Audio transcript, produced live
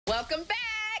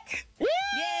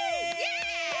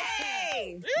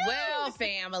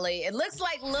family. It looks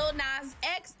like Lil Nas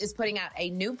X is putting out a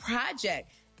new project.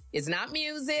 It's not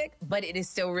music, but it is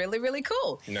still really, really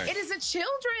cool. Nice. It is a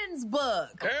children's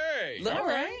book. Hey, all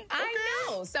right. I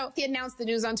know. So he announced the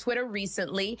news on Twitter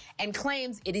recently and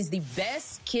claims it is the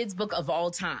best kids book of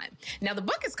all time. Now, the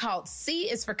book is called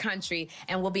C is for Country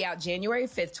and will be out January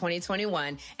 5th,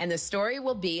 2021. And the story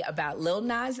will be about Lil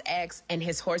Nas X and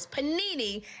his horse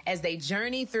Panini as they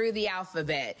journey through the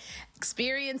alphabet,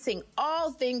 experiencing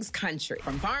all things country,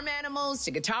 from farm animals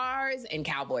to guitars and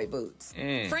cowboy boots.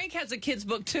 Frank has a kid's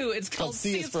book, too. It's called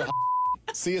C is for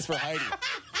C is for Heidi.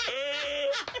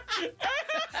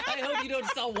 I hope you don't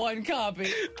sell one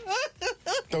copy.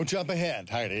 Don't jump ahead,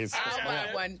 Heidi. I'll buy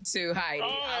one too, Heidi.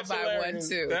 I'll buy hilarious. one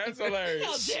too. That's hilarious.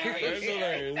 How dare you? That's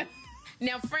hilarious.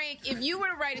 Now, Frank, if you were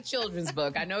to write a children's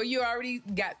book, I know you already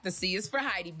got the C is for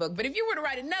Heidi book, but if you were to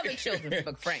write another children's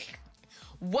book, Frank,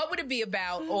 what would it be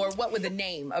about, or what would the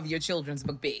name of your children's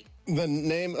book be? The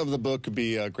name of the book would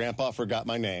be Grandpa Forgot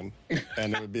My Name,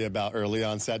 and it would be about early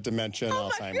onset dementia and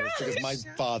Alzheimer's, because my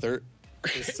father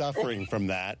is suffering from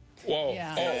that. Whoa.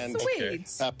 Yeah. And Sweet.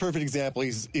 a perfect example,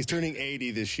 he's turning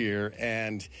 80 this year,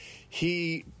 and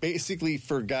he basically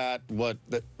forgot what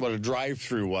a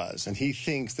drive-through was. And he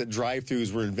thinks that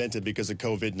drive-throughs were invented because of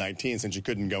COVID-19, since you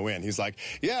couldn't go in. He's like,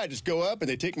 yeah, I just go up and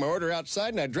they take my order outside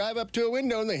and I drive up to a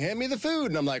window and they hand me the food.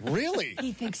 And I'm like, really?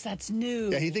 He thinks that's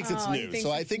new. Yeah, he thinks it's new. So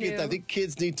I think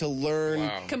kids need to learn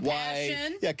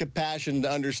Compassion. compassion to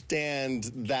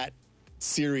understand that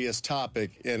serious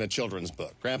topic in a children's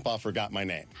book. Grandpa Forgot My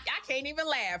Name. I can't even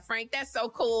laugh, Frank. That's so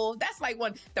cool. That's like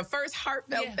the first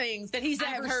heartfelt things that he's I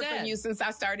have ever heard said from you since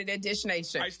I started at Dish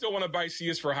Nation. I still want to buy C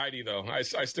is for Heidi, though. I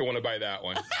still want to buy that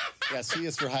one. Yeah, C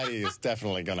is for Heidi is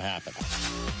definitely going to happen.